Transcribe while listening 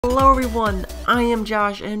Hello everyone, I am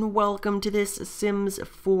Josh and welcome to this Sims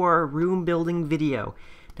 4 room building video.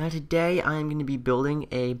 Now today I am going to be building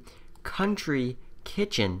a country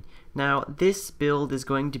kitchen. Now this build is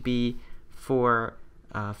going to be for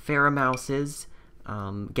Pharaoh Mouse's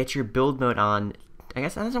get your build mode on. I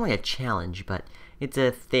guess that's not really a challenge, but it's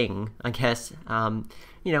a thing, I guess,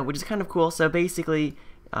 you know, which is kind of cool. So basically,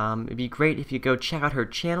 it'd be great if you go check out her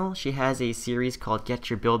channel. She has a series called Get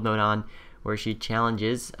Your Build Mode On, where she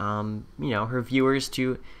challenges, you know, her viewers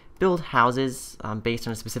to build houses based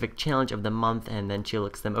on a specific challenge of the month, and then she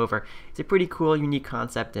looks them over. It's a pretty cool, unique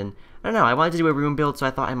concept, and I don't know, I wanted to do a room build, so I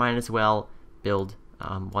thought I might as well build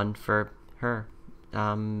one for her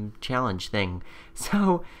challenge thing.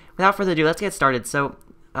 So, without further ado, let's get started. So,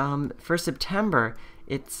 for September,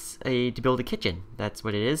 it's to build a kitchen. That's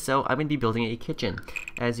what it is. So, I'm going to be building a kitchen,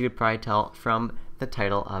 as you would probably tell from the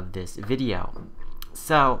title of this video.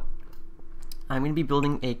 So, I'm going to be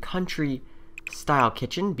building a country-style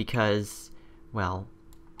kitchen because, well,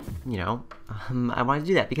 you know, I wanted to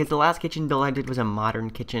do that because the last kitchen build I did was a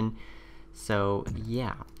modern kitchen. So,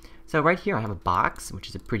 yeah. So right here I have a box, which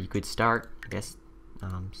is a pretty good start, I guess.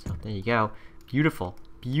 So there you go. Beautiful,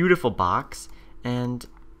 beautiful box. And,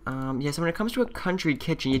 yeah, so when it comes to a country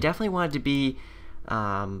kitchen, you definitely want it to be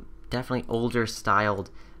definitely older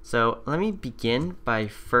styled. So let me begin by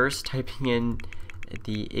first typing in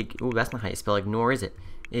oh, that's not how you spell ignore, is it?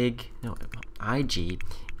 IG.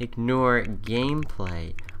 Ignore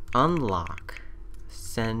gameplay. Unlock.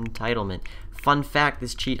 Send entitlement. Fun fact,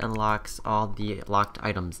 this cheat unlocks all the locked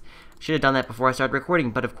items. Should have done that before I started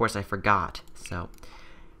recording, but of course I forgot. So,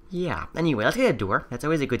 yeah. Anyway, let's get a door. That's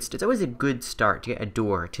always a good. It's always a good start to get a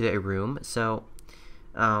door to a room. So,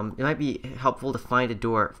 it might be helpful to find a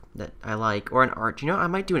door that I like, or an arch. You know, I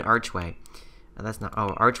might do an archway. That's not,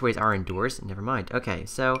 oh, archways are indoors? Never mind. Okay,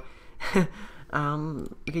 so, you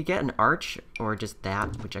could get an arch, or just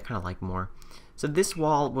that, which I kind of like more. So this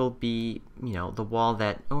wall will be, you know, the wall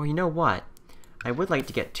that, oh, you know what? I would like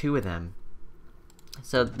to get two of them.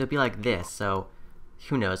 So they'll be like this, so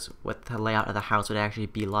who knows what the layout of the house would actually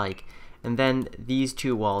be like. And then these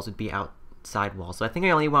two walls would be outside walls. So I think I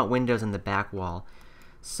only want windows in the back wall.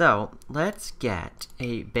 So let's get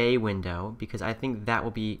a bay window, because I think that will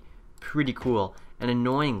be pretty cool. And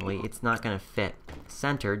annoyingly, it's not going to fit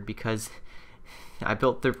centered because I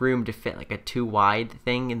built the room to fit like a 2 wide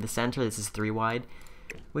thing in the center. This is 3 wide,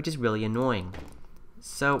 which is really annoying.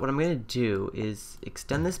 So what I'm going to do is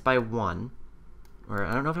extend this by 1, or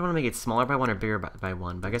I don't know if I want to make it smaller by 1 or bigger by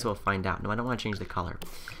 1, but I guess we'll find out. No, I don't want to change the color.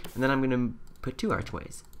 And then I'm going to put 2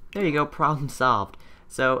 archways. There you go, problem solved.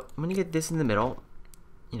 So I'm going to get this in the middle,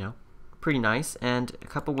 you know, pretty nice, and a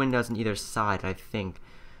couple windows on either side, I think.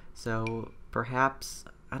 So perhaps,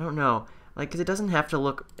 I don't know, like, because it doesn't have to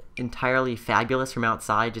look entirely fabulous from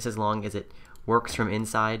outside, just as long as it works from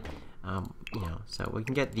inside, you know, so we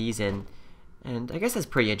can get these in, and I guess that's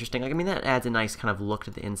pretty interesting. Like, I mean, that adds a nice kind of look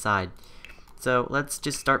to the inside. So let's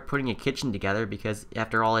just start putting a kitchen together, because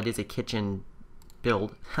after all, it is a kitchen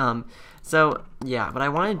build. So yeah, what I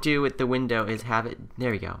want to do with the window is have it,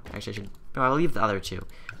 there we go, actually I should, no, I'll leave the other two,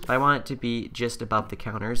 but I want it to be just above the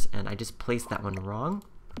counters, and I just placed that one wrong.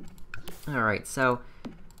 Alright, so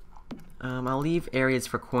I'll leave areas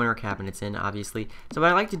for corner cabinets in, obviously. So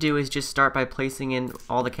what I like to do is just start by placing in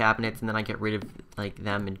all the cabinets, and then I get rid of like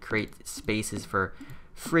them and create spaces for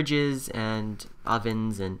fridges and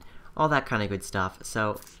ovens and all that kind of good stuff.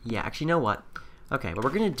 So yeah, actually, you know what? Okay, what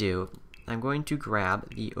we're gonna do, I'm going to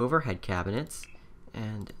grab the overhead cabinets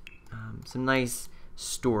and some nice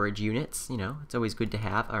storage units. You know, it's always good to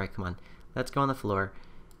have. Alright, come on, let's go on the floor.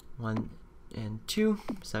 1 and 2,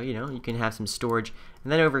 so you know, you can have some storage.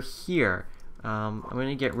 And then over here, I'm going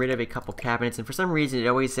to get rid of a couple cabinets, and for some reason it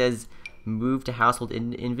always says move to household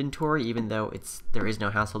inventory, even though there is no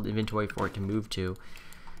household inventory for it to move to.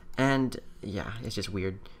 And yeah, it's just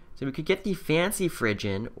weird. So we could get the fancy fridge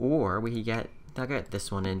in, or we could I'll get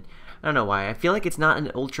this one in. I don't know why. I feel like it's not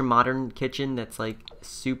an ultra modern kitchen that's like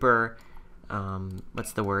super,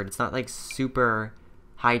 what's the word? It's not like super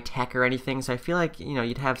high tech or anything, so I feel like, you know,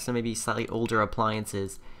 you'd have some maybe slightly older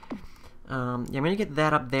appliances. Yeah, I'm gonna get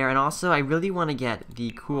that up there, and also I really want to get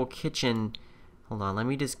the cool kitchen. Hold on, let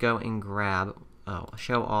me just go and grab,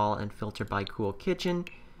 show all and filter by cool kitchen.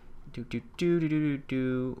 Cool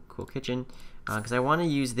kitchen, because I want to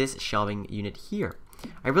use this shelving unit here.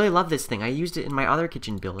 I really love this thing. I used it in my other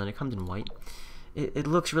kitchen build, and it comes in white. It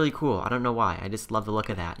looks really cool. I don't know why. I just love the look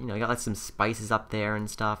of that. You know, you got like some spices up there and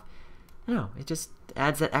stuff. I don't know, it just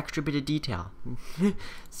adds that extra bit of detail.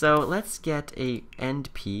 So let's get a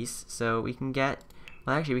end piece, so we can get,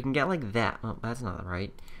 well, actually we can get like that. Oh, that's not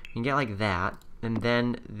right. We can get like that, and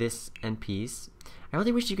then this end piece. I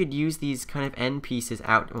really wish you could use these kind of end pieces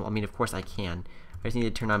out. Well, I mean, of course I can. I just need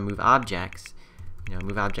to turn on move objects. You know,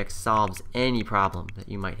 move objects solves any problem that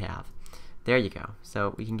you might have. There you go.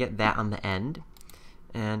 So we can get that on the end.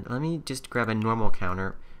 And let me just grab a normal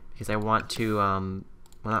counter because I want to, well,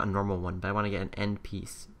 not a normal one, but I want to get an end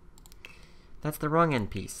piece. That's the wrong end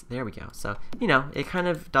piece. There we go. So, you know, it kind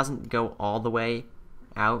of doesn't go all the way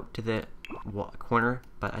out to the corner,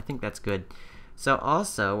 but I think that's good. So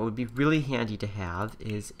also, what would be really handy to have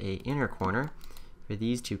is a inner corner for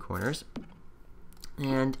these two corners.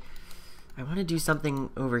 And I want to do something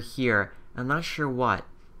over here. I'm not sure what.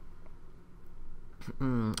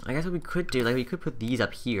 I guess what we could do, like we could put these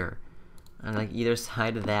up here on like either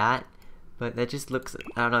side of that, but that just looks,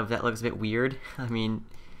 I don't know if that looks a bit weird. I mean,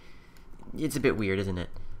 it's a bit weird, isn't it?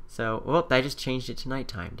 So, whoop, I just changed it to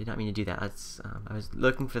nighttime. Did not mean to do that. That's, I was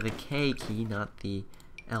looking for the K key, not the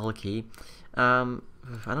L key. I'm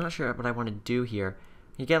not sure what I want to do here.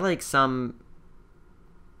 You get like some,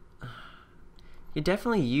 you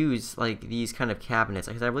definitely use like these kind of cabinets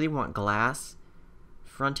because I really want glass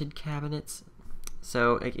fronted cabinets.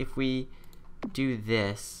 So like, if we do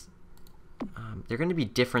this, they're going to be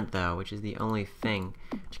different though, which is the only thing.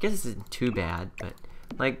 Which I guess this isn't too bad, but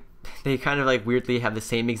like they kind of like weirdly have the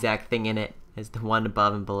same exact thing in it as the one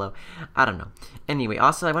above and below. I don't know. Anyway,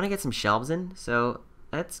 also I want to get some shelves in, so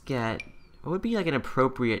let's get what would be like an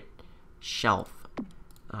appropriate shelf.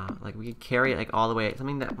 Like we could carry it like all the way.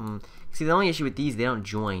 Something that see, the only issue with these, they don't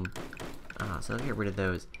join. So let's get rid of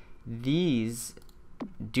those. These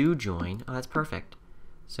do join. Oh, that's perfect.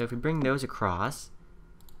 So if we bring those across,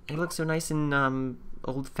 it looks so nice and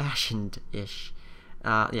old-fashioned-ish.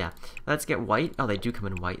 Yeah, let's get white. Oh, they do come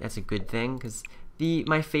in white. That's a good thing because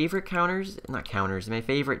my favorite counters, not counters, my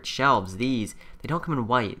favorite shelves, these, they don't come in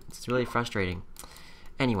white. It's really frustrating.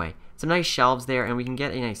 Anyway, some nice shelves there, and we can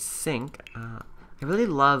get a nice sink. I really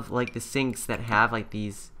love like the sinks that have like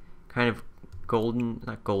these kind of golden,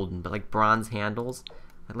 not golden, but like bronze handles.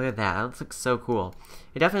 Like, look at that. That looks so cool.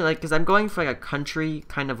 It definitely, like, because I'm going for like a country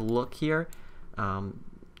kind of look here.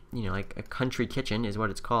 You know, like a country kitchen is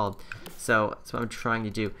what it's called. So that's what I'm trying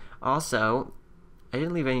to do. Also, I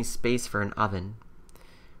didn't leave any space for an oven,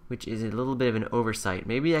 which is a little bit of an oversight.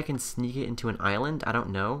 Maybe I can sneak it into an island. I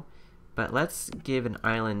don't know. But let's give an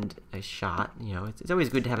island a shot. You know, it's always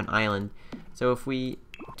good to have an island. So if we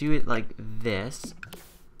do it like this,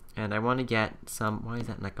 and I want to get some, why is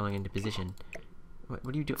that not going into position?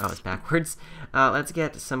 What do you do? Oh, it's backwards. Let's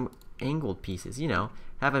get some angled pieces, you know.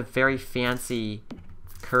 Have a very fancy,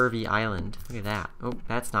 curvy island. Look at that. Oh,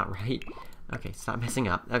 that's not right. Okay, stop messing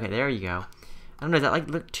up. Okay, there you go. I don't know, does that like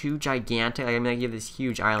look too gigantic? Like, I mean, like you have this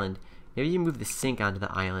huge island. Maybe you move the sink onto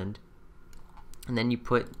the island. And then you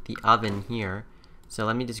put the oven here. So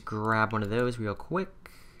let me just grab one of those real quick.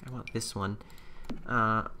 I want this one.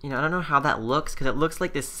 You know, I don't know how that looks, because it looks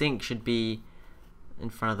like the sink should be in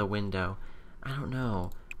front of the window. I don't know.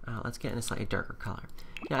 Let's get in a slightly darker color.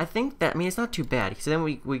 Yeah, I think that, I mean, it's not too bad. So then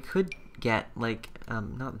we could get, like,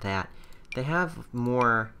 not that. They have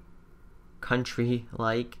more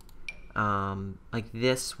country-like, like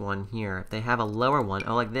this one here. If they have a lower one,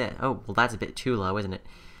 oh, like this. Oh, well, that's a bit too low, isn't it?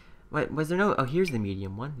 Wait, was there no, oh, here's the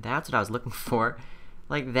medium one. That's what I was looking for.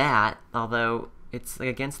 Like that, although it's like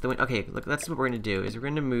against the wind. Okay, look, that's what we're going to do, is we're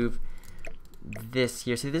going to move this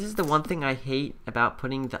here. So this is the one thing I hate about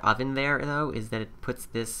putting the oven there, though, is that it puts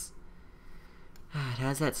this, it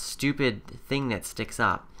has that stupid thing that sticks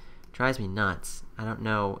up. It drives me nuts. I don't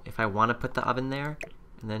know if I want to put the oven there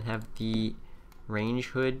and then have the range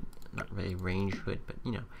hood, not really range hood, but,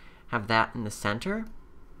 you know, have that in the center.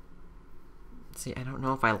 See, I don't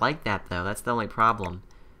know if I like that, though. That's the only problem.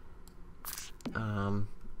 Well,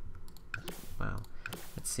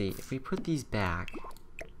 let's see. If we put these back,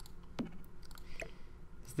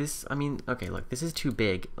 is this, I mean, okay, look, this is too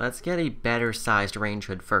big. Let's get a better sized range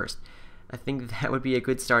hood first. I think that would be a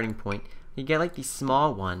good starting point. You get like the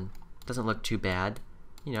small one. Doesn't look too bad.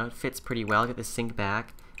 You know, it fits pretty well. Get the sink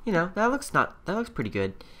back. You know, that looks pretty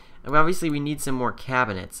good. And obviously, we need some more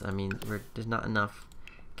cabinets. I mean, there's not enough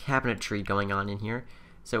cabinetry going on in here.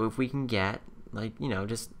 So if we can get, like, you know,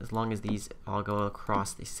 just as long as these all go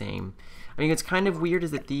across the same. I mean, it's kind of weird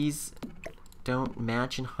is that these don't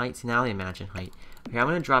match in height. See, now they match in height. Okay, I'm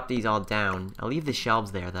going to drop these all down. I'll leave the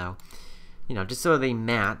shelves there, though. You know, just so they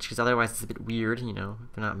match, because otherwise it's a bit weird, you know,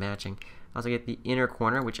 if they're not matching. I also get the inner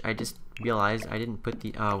corner, which I just realized I didn't put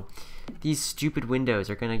the, oh, these stupid windows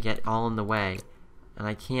are going to get all in the way. And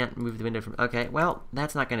I can't move the window from, okay, well,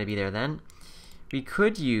 that's not going to be there then. We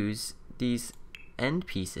could use these end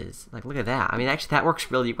pieces. Like, look at that. I mean, actually, that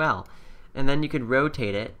works really well. And then you could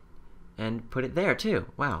rotate it and put it there too.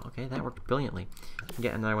 Wow, okay, that worked brilliantly.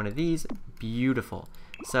 Get another one of these. Beautiful.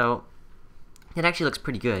 So it actually looks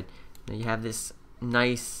pretty good. You have this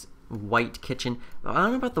nice white kitchen. I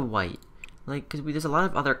don't know about the white, like, because there's a lot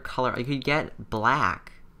of other color. You could get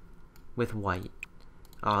black with white.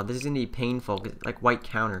 Oh, this is gonna be painful. 'Cause, like, white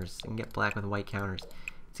counters. You can get black with white counters.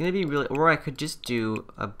 It's gonna be really. Or I could just do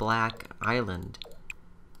a black island,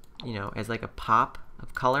 you know, as like a pop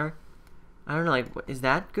of color. I don't know, like, is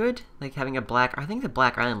that good? Like having a black. I think the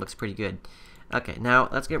black island looks pretty good. Okay, now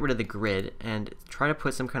let's get rid of the grid and try to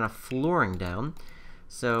put some kind of flooring down.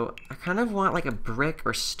 So I kind of want like a brick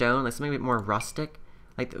or stone, like something a bit more rustic.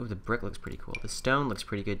 Like, the brick looks pretty cool. The stone looks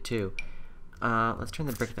pretty good too. Let's turn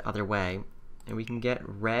the brick the other way, and we can get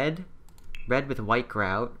red with white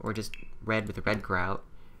grout, or just red with red grout.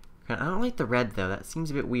 I don't like the red though. That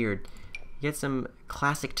seems a bit weird. Get some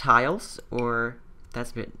classic tiles, or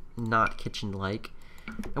that's a bit not kitchen-like.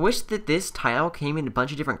 I wish that this tile came in a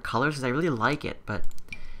bunch of different colors, because I really like it, but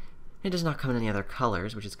it does not come in any other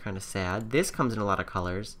colors, which is kind of sad. This comes in a lot of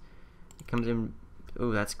colors. It comes in...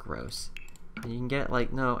 Ooh, that's gross. And you can get,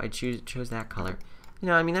 like... No, I chose that color. You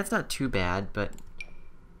know, I mean, that's not too bad, but...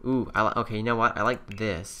 Ooh, okay, you know what? I like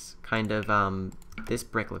this. Kind of, this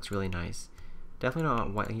brick looks really nice. Definitely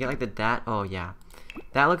not white. You get, like, that... Oh, yeah.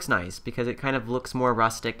 That looks nice, because it kind of looks more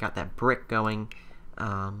rustic. Got that brick going.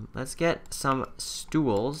 Let's get some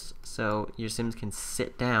stools so your Sims can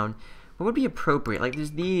sit down. What would be appropriate? Like,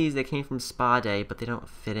 there's these that came from Spa Day, but they don't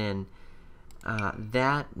fit in.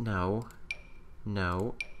 No.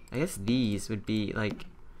 I guess these would be, like,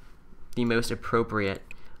 the most appropriate.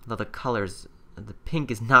 Although the colors, the pink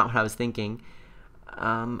is not what I was thinking.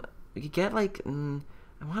 We could get, like, I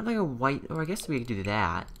want, like, a white, or I guess we could do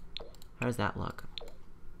that. How does that look?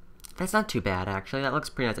 That's not too bad, actually. That looks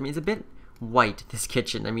pretty nice. I mean, it's a bit white, this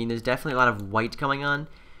kitchen. I mean, there's definitely a lot of white going on,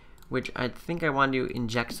 which I think I want to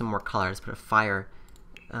inject some more colors. Put a fire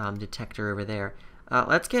detector over there.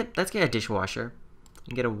 Let's get a dishwasher.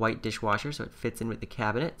 And get a white dishwasher so it fits in with the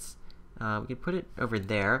cabinets. We can put it over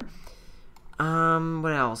there.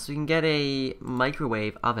 What else? We can get a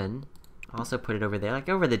microwave oven. Also put it over there, like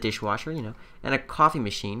over the dishwasher, you know. And a coffee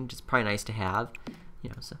machine, which is probably nice to have. You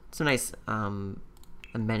know, so some nice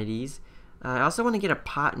amenities. I also want to get a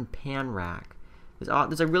pot and pan rack.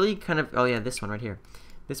 There's a really kind of... Oh yeah, this one right here.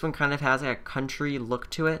 This one kind of has like a country look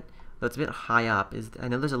to it, though it's a bit high up. I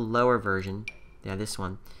know there's a lower version. Yeah, this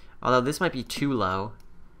one. Although this might be too low.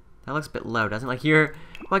 That looks a bit low, doesn't it? Like here...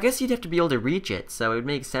 Well, I guess you'd have to be able to reach it, so it would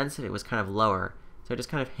make sense if it was kind of lower. So it just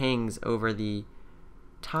kind of hangs over the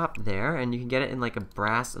top there, and you can get it in like a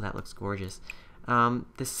brass... Oh, that looks gorgeous.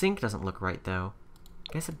 The sink doesn't look right, though.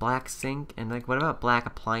 I guess a black sink, and like, what about black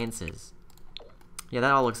appliances? Yeah,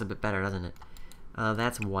 that all looks a bit better, doesn't it?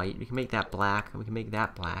 That's white. We can make that black, and we can make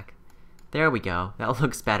that black. There we go. That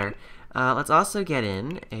looks better. Let's also get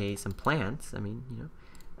in some plants. I mean, you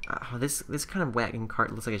know, this kind of wagon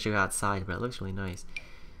cart looks like it should go outside, but it looks really nice.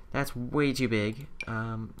 That's way too big.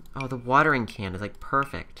 Oh, the watering can is like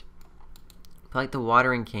perfect. I like the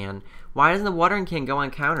watering can. Why doesn't the watering can go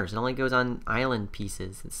on counters? It only goes on island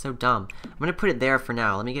pieces. It's so dumb. I'm gonna put it there for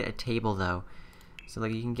now. Let me get a table though. So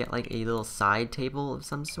like you can get like a little side table of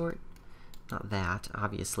some sort. Not that,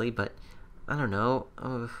 obviously, but I don't know.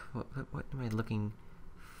 What am I looking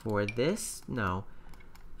for? This? No.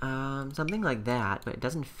 Something like that, but it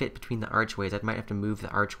doesn't fit between the archways. I might have to move the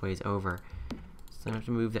archways over. So I have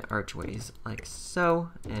to move the archways like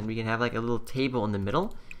so, and we can have like a little table in the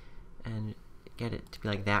middle, and get it to be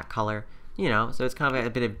like that color. You know, so it's kind of like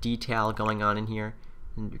a bit of detail going on in here.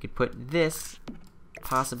 And we could put this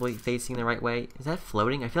possibly facing the right way. Is that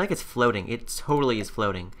floating? I feel like it's floating. It totally is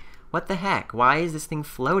floating. What the heck? Why is this thing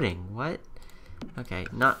floating? What? Okay,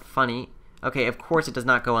 not funny. Okay, of course it does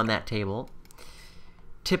not go on that table.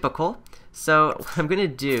 Typical. So what I'm gonna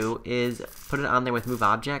do is put it on there with move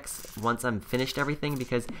objects once I'm finished everything,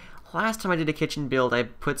 because last time I did a kitchen build I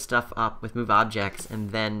put stuff up with move objects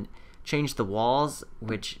and then changed the walls,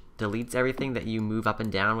 which deletes everything that you move up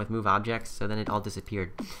and down with move objects, so then it all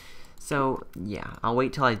disappeared. So yeah, I'll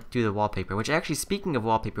wait till I do the wallpaper, which actually, speaking of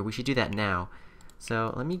wallpaper, we should do that now.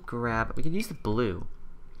 So let me grab, we could use the blue.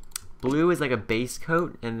 Blue is like a base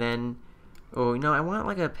coat, and then, oh no, I want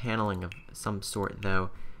like a paneling of some sort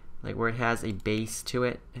though. Like where it has a base to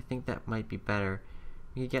it. I think that might be better.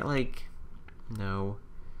 We could get like, no.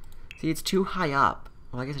 See, it's too high up.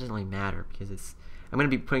 Well, I guess it doesn't really matter because it's, I'm going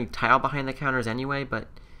to be putting tile behind the counters anyway, but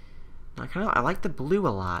I like the blue a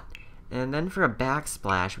lot. And then for a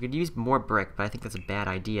backsplash, we could use more brick, but I think that's a bad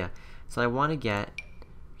idea. So I want to get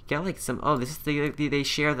like some, oh, this is they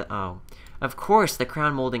share the, oh. Of course the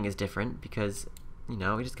crown molding is different because You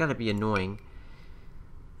know, it just gotta be annoying.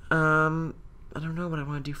 I don't know what I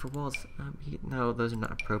want to do for walls. No, those are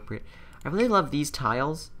not appropriate. I really love these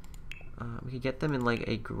tiles. We could get them in like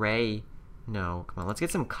a gray. No, come on, let's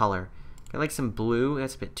get some color. Get like some blue.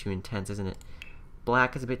 That's a bit too intense, isn't it?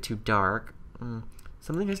 Black is a bit too dark.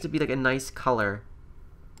 Something has to be like a nice color.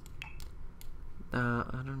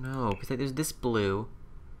 I don't know, because like, there's this blue.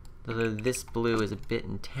 Although this blue is a bit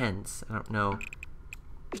intense. I don't know.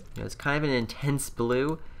 You know, it's kind of an intense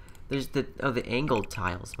blue. There's the angled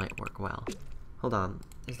tiles might work well. Hold on.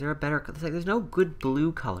 Is there a better? There's no good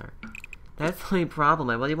blue color. That's the only problem.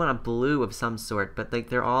 I really want a blue of some sort, but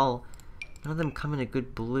like none of them come in a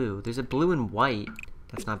good blue. There's a blue and white.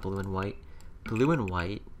 That's not blue and white. Blue and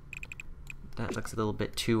white. That looks a little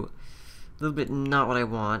bit not what I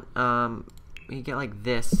want. You get like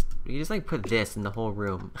this. You just like put this in the whole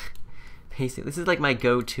room. Basically, this is like my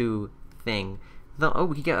go-to thing. Oh,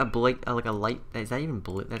 we could get like a light. Is that even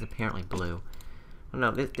blue? That's apparently blue. I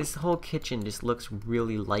don't know. This whole kitchen just looks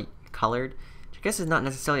really light colored, which I guess is not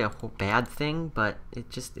necessarily a whole bad thing, but it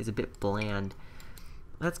just is a bit bland.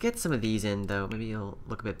 Let's get some of these in, though. Maybe it'll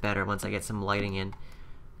look a bit better once I get some lighting in.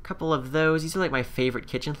 A couple of those. These are like my favorite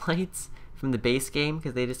kitchen lights from the base game,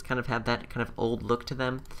 because they just kind of have that kind of old look to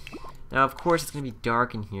them. Now, of course, it's going to be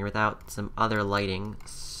dark in here without some other lighting,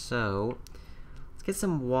 so let's get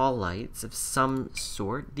some wall lights of some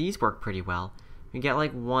sort. These work pretty well. We get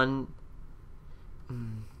like one.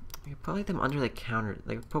 We could put like them under the counter.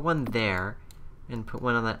 Like put one there, and put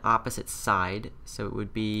one on that opposite side. So it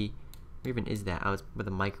would be. Where even is that? Oh, it's where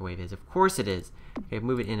the microwave is. Of course it is. Okay,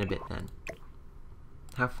 move it in a bit then.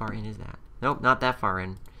 How far in is that? Nope, not that far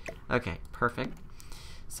in. Okay, perfect.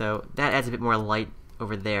 So that adds a bit more light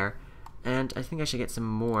over there. And I think I should get some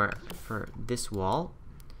more for this wall.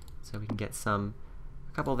 So we can get a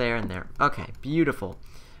couple there and there. Okay, beautiful.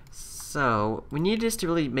 So we need just to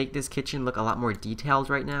really make this kitchen look a lot more detailed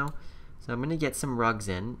right now. So I'm going to get some rugs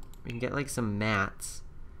in. We can get like some mats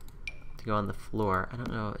to go on the floor. I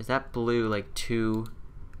don't know. Is that blue like too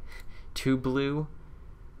blue?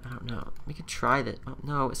 I don't know. We could try that. Oh,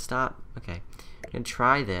 no, stop. Okay. We can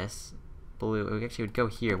try this. Blue. It actually would go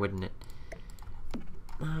here, wouldn't it?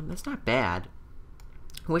 That's not bad.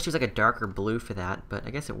 I wish there was like a darker blue for that, but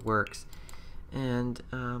I guess it works. And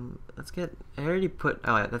let's get. I already put.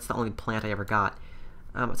 Oh, that's the only plant I ever got.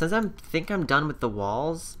 Since I think I'm done with the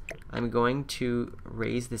walls, I'm going to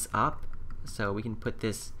raise this up so we can put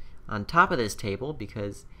this on top of this table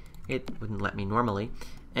because it wouldn't let me normally.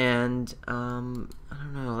 And I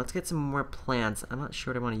don't know. Let's get some more plants. I'm not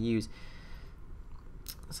sure what I want to use.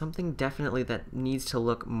 Something definitely that needs to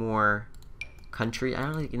look more country. I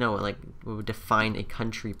don't really know like what would define a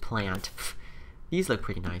country plant. These look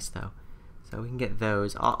pretty nice though, so we can get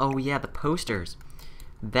those. Oh yeah, the posters.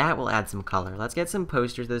 That will add some color. Let's get some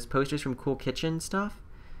posters. Those posters from Cool Kitchen stuff.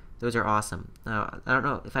 Those are awesome. Now I don't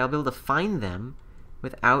know if I'll be able to find them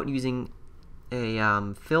without using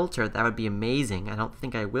a filter. That would be amazing. I don't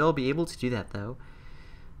think I will be able to do that though.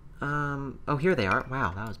 Oh, here they are.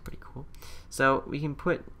 Wow, that was pretty cool. So we can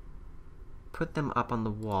put them up on the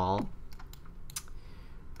wall.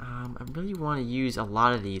 I really want to use a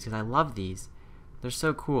lot of these because I love these. They're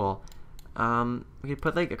so cool. We could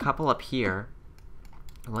put like a couple up here,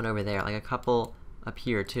 one over there, like a couple up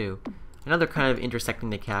here too. I know they're kind of intersecting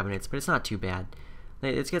the cabinets, but it's not too bad.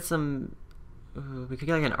 Let's get some. We could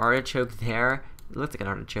get like an artichoke there. It looks like an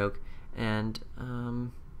artichoke, and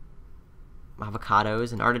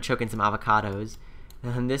avocados, an artichoke and some avocados.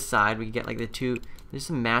 And on this side, we could get like the two. There's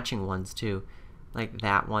some matching ones too. Like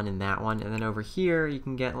that one and that one, and then over here you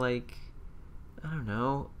can get like, I don't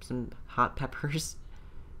know, some hot peppers,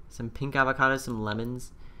 some pink avocados, some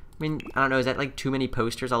lemons. I mean, I don't know, is that like too many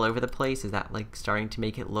posters all over the place? Is that like starting to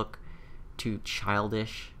make it look too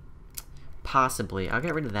childish? Possibly. I'll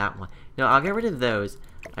get rid of that one. No, I'll get rid of those.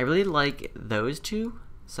 I really like those two,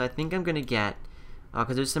 so I think I'm gonna get,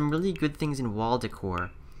 because there's some really good things in wall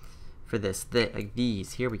decor for this. Like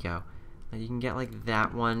these. Here we go. You can get like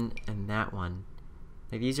that one and that one.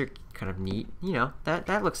 Like these are kind of neat, you know,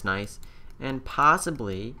 that looks nice. And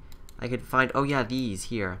possibly I could find, oh yeah, these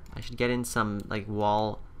here. I should get in some like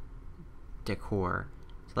wall decor.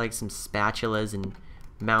 So, like some spatulas and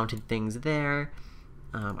mounted things there.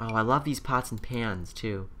 Oh, I love these pots and pans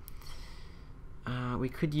too. We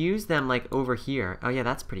could use them like over here. Oh yeah,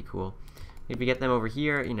 that's pretty cool. If we get them over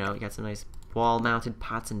here, you know, you got some nice wall mounted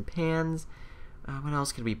pots and pans. What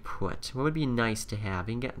else could we put? What would be nice to have?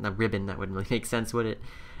 You can get a ribbon. That wouldn't really make sense, would it?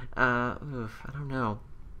 I don't know.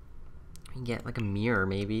 You can get like a mirror,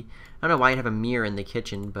 maybe. I don't know why you'd have a mirror in the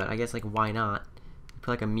kitchen, but I guess like why not?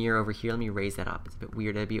 Put like a mirror over here. Let me raise that up. It's a bit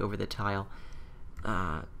weird. That'd be over the tile.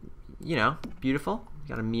 you know, beautiful. You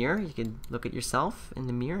got a mirror. You can look at yourself in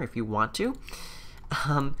the mirror if you want to.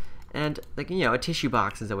 And like, you know, a tissue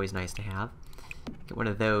box is always nice to have. Get one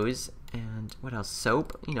of those. And what else?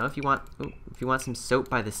 Soap. You know, if you want some soap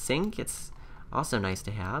by the sink, it's also nice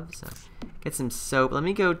to have. So get some soap. Let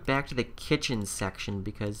me go back to the kitchen section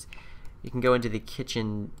because you can go into the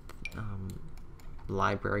kitchen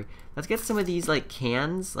library. Let's get some of these like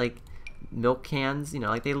cans, like milk cans. You know,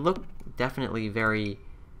 like they look definitely very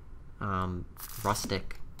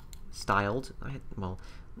rustic styled. Well,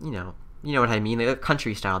 you know what I mean. Like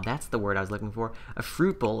country styled. That's the word I was looking for. A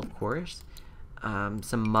fruit bowl, of course.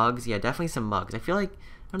 Some mugs. Yeah, definitely some mugs. I feel like,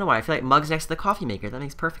 I don't know why, I feel like mugs next to the coffee maker. That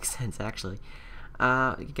makes perfect sense, actually.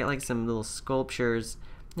 You can get like some little sculptures.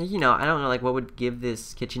 You know, I don't know like what would give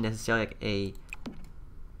this kitchen necessarily like a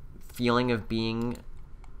feeling of being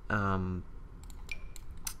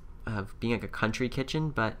like a country kitchen,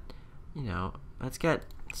 but you know, let's get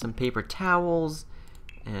some paper towels,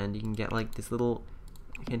 and you can get like this little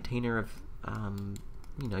container of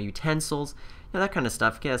you know, utensils, you know, that kind of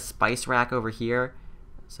stuff. Get a spice rack over here,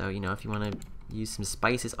 so you know, if you want to use some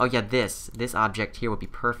spices. Oh yeah, this object here would be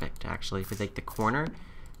perfect actually for like the corner.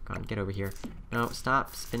 Go on, get over here. No,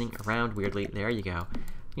 stop spinning around weirdly. There you go.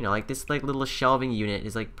 You know, like this like little shelving unit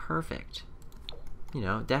is like perfect. You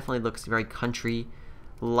know, definitely looks very country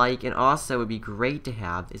like, and also would be great to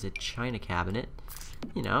have is a china cabinet.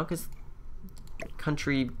 You know, because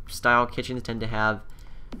country style kitchens tend to have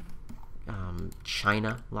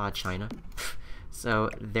china, a lot of china. So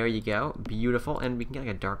there you go, beautiful, and we can get like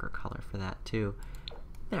a darker color for that too.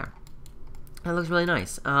 There, that looks really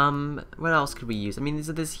nice. What else could we use? I mean,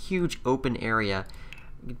 this huge open area.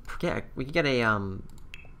 We could get a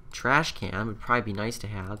trash can. Would probably be nice to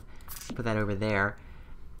have. Put that over there.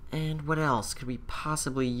 And what else could we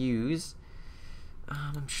possibly use?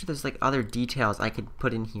 I'm sure there's like other details I could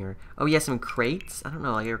put in here. Oh yeah, some crates. I don't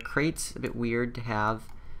know, like are crates a bit weird to have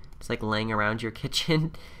just like laying around your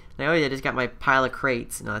kitchen? Like, oh yeah, I just got my pile of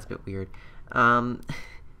crates. No, that's a bit weird.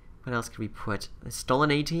 What else could we put? A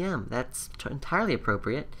stolen ATM. That's entirely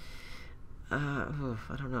appropriate. I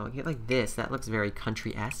don't know. Get like this. That looks very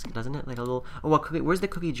country-esque, doesn't it? Like a little. Oh, well, where's the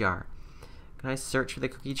cookie jar? Can I search for the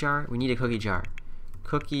cookie jar? We need a cookie jar.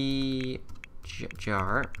 Cookie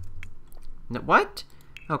jar. No, what?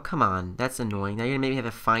 Oh, come on. That's annoying. Now you're gonna maybe have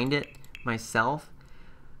to find it myself.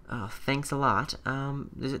 Oh, thanks a lot.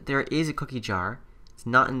 There is a cookie jar. It's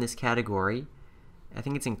not in this category. I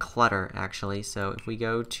think it's in clutter, actually. So if we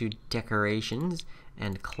go to decorations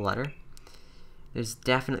and clutter, there's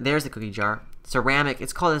the cookie jar. Ceramic.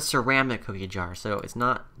 It's called a ceramic cookie jar, so it's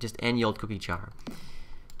not just any old cookie jar.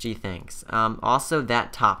 Gee, thanks. Also,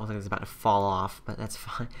 that top looks like it's about to fall off, but that's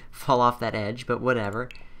fine. Fall off that edge, but whatever.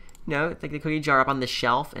 You know, it's like the cookie jar up on the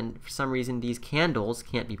shelf, and for some reason these candles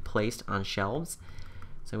can't be placed on shelves.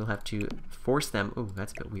 So we'll have to force them. Ooh,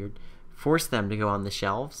 that's a bit weird. Force them to go on the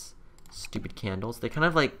shelves. Stupid candles. They kind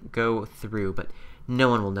of like go through, but no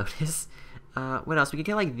one will notice. What else? We could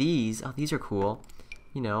get like these. Oh, these are cool.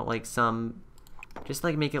 You know, like some, just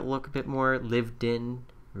like make it look a bit more lived in,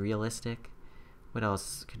 realistic. What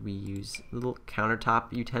else could we use? Little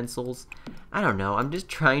countertop utensils. I don't know. I'm just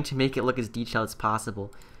trying to make it look as detailed as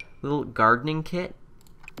possible. Little gardening kit.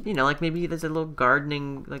 You know, like maybe there's a little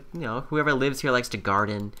gardening, like, you know, whoever lives here likes to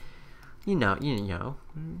garden. You know, you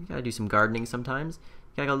gotta do some gardening sometimes.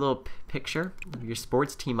 You got a little picture of your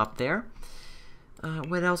sports team up there.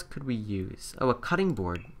 What else could we use? Oh, a cutting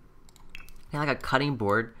board. Yeah, like a cutting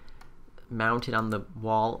board mounted on the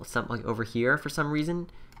wall, something like over here for some reason.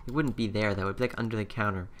 It wouldn't be there though. It'd be like under the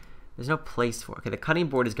counter. There's no place for it. Okay, the cutting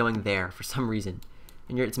board is going there for some reason,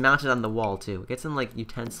 and it's mounted on the wall too. Get some like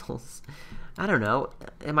utensils. I don't know.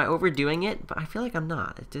 Am I overdoing it? But I feel like I'm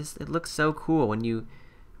not. It looks so cool when you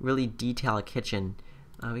really detail a kitchen.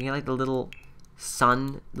 We got like the little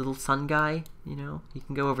sun guy. You know, he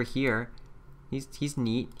can go over here. He's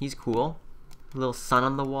neat. He's cool. A little sun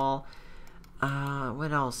on the wall.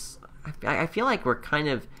 What else? I feel like we're kind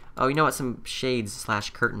of. Oh, you know what? Some shades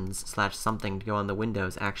 / curtains / something to go on the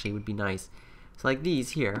windows actually would be nice. So like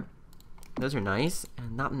these here. Those are nice,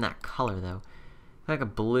 and not in that color though. Like a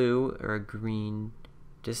blue or a green.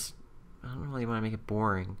 Just, I don't really want to make it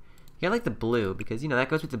boring. You got like the blue because, you know, that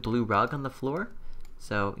goes with the blue rug on the floor.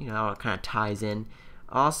 So, you know, it kind of ties in.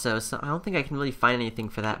 Also, so I don't think I can really find anything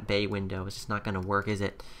for that bay window. It's just not going to work, is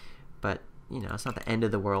it? But, you know, it's not the end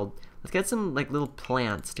of the world. Let's get some like little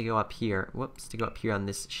plants to go up here. Whoops, to go up here on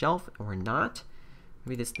this shelf, or not.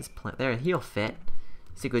 Maybe this plant there. He'll fit.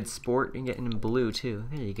 He's a good sport. You can get him in blue too.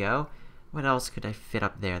 There you go. What else could I fit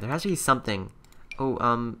up there? There has to be something.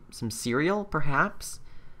 Oh, some cereal, perhaps.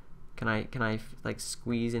 Can I like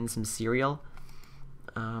squeeze in some cereal?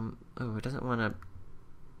 Oh, it doesn't want to.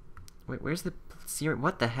 Wait, where's the cereal?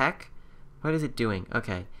 What the heck? What is it doing?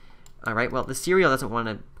 Okay. All right. Well, the cereal doesn't want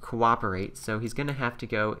to cooperate, so he's gonna have to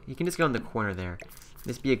go. He can just go in the corner there.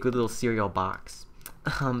 This be a good little cereal box.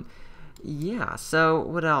 Yeah. So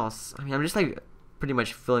what else? I mean, I'm just like pretty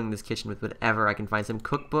much filling this kitchen with whatever I can find. Some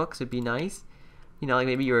cookbooks would be nice. You know, like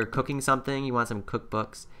maybe you're cooking something, you want some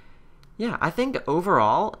cookbooks. Yeah, I think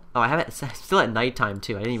overall, oh, I have it still at nighttime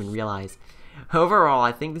too. I didn't even realize. Overall,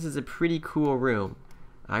 I think this is a pretty cool room.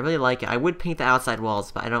 I really like it. I would paint the outside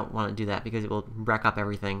walls, but I don't want to do that because it will wreck up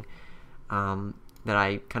everything that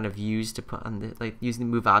I kind of use to put on the, like using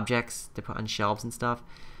to move objects to put on shelves and stuff.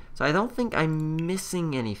 So I don't think I'm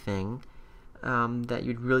missing anything that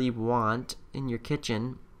you'd really want in your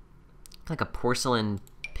kitchen, like a porcelain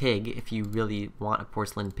pig. If you really want a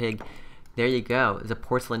porcelain pig, there you go. There's a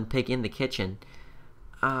porcelain pig in the kitchen.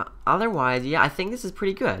 Otherwise, yeah, I think this is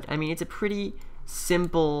pretty good. I mean, it's a pretty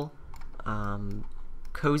simple,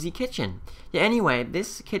 cozy kitchen. Yeah, anyway,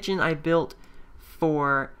 this kitchen I built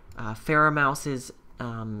for Faramouse's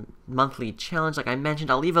monthly challenge. Like I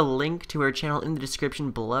mentioned, I'll leave a link to her channel in the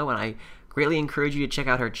description below, and I greatly encourage you to check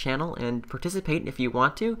out her channel and participate if you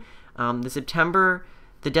want to.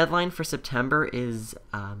 The deadline for September is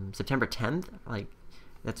September 10th. Like,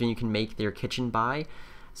 that's when you can make their kitchen by.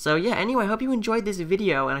 So yeah, anyway, I hope you enjoyed this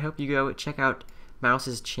video, and I hope you go check out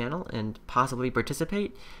Mouse's channel and possibly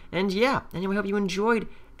participate. And yeah, anyway, I hope you enjoyed,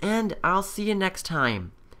 and I'll see you next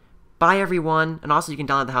time. Bye, everyone. And also, you can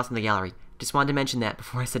download the house in the gallery. Just wanted to mention that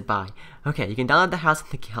before I said bye. Okay, you can download the house in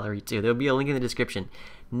the gallery too. There'll be a link in the description.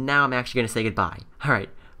 Now I'm actually going to say goodbye. Alright,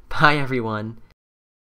 bye everyone.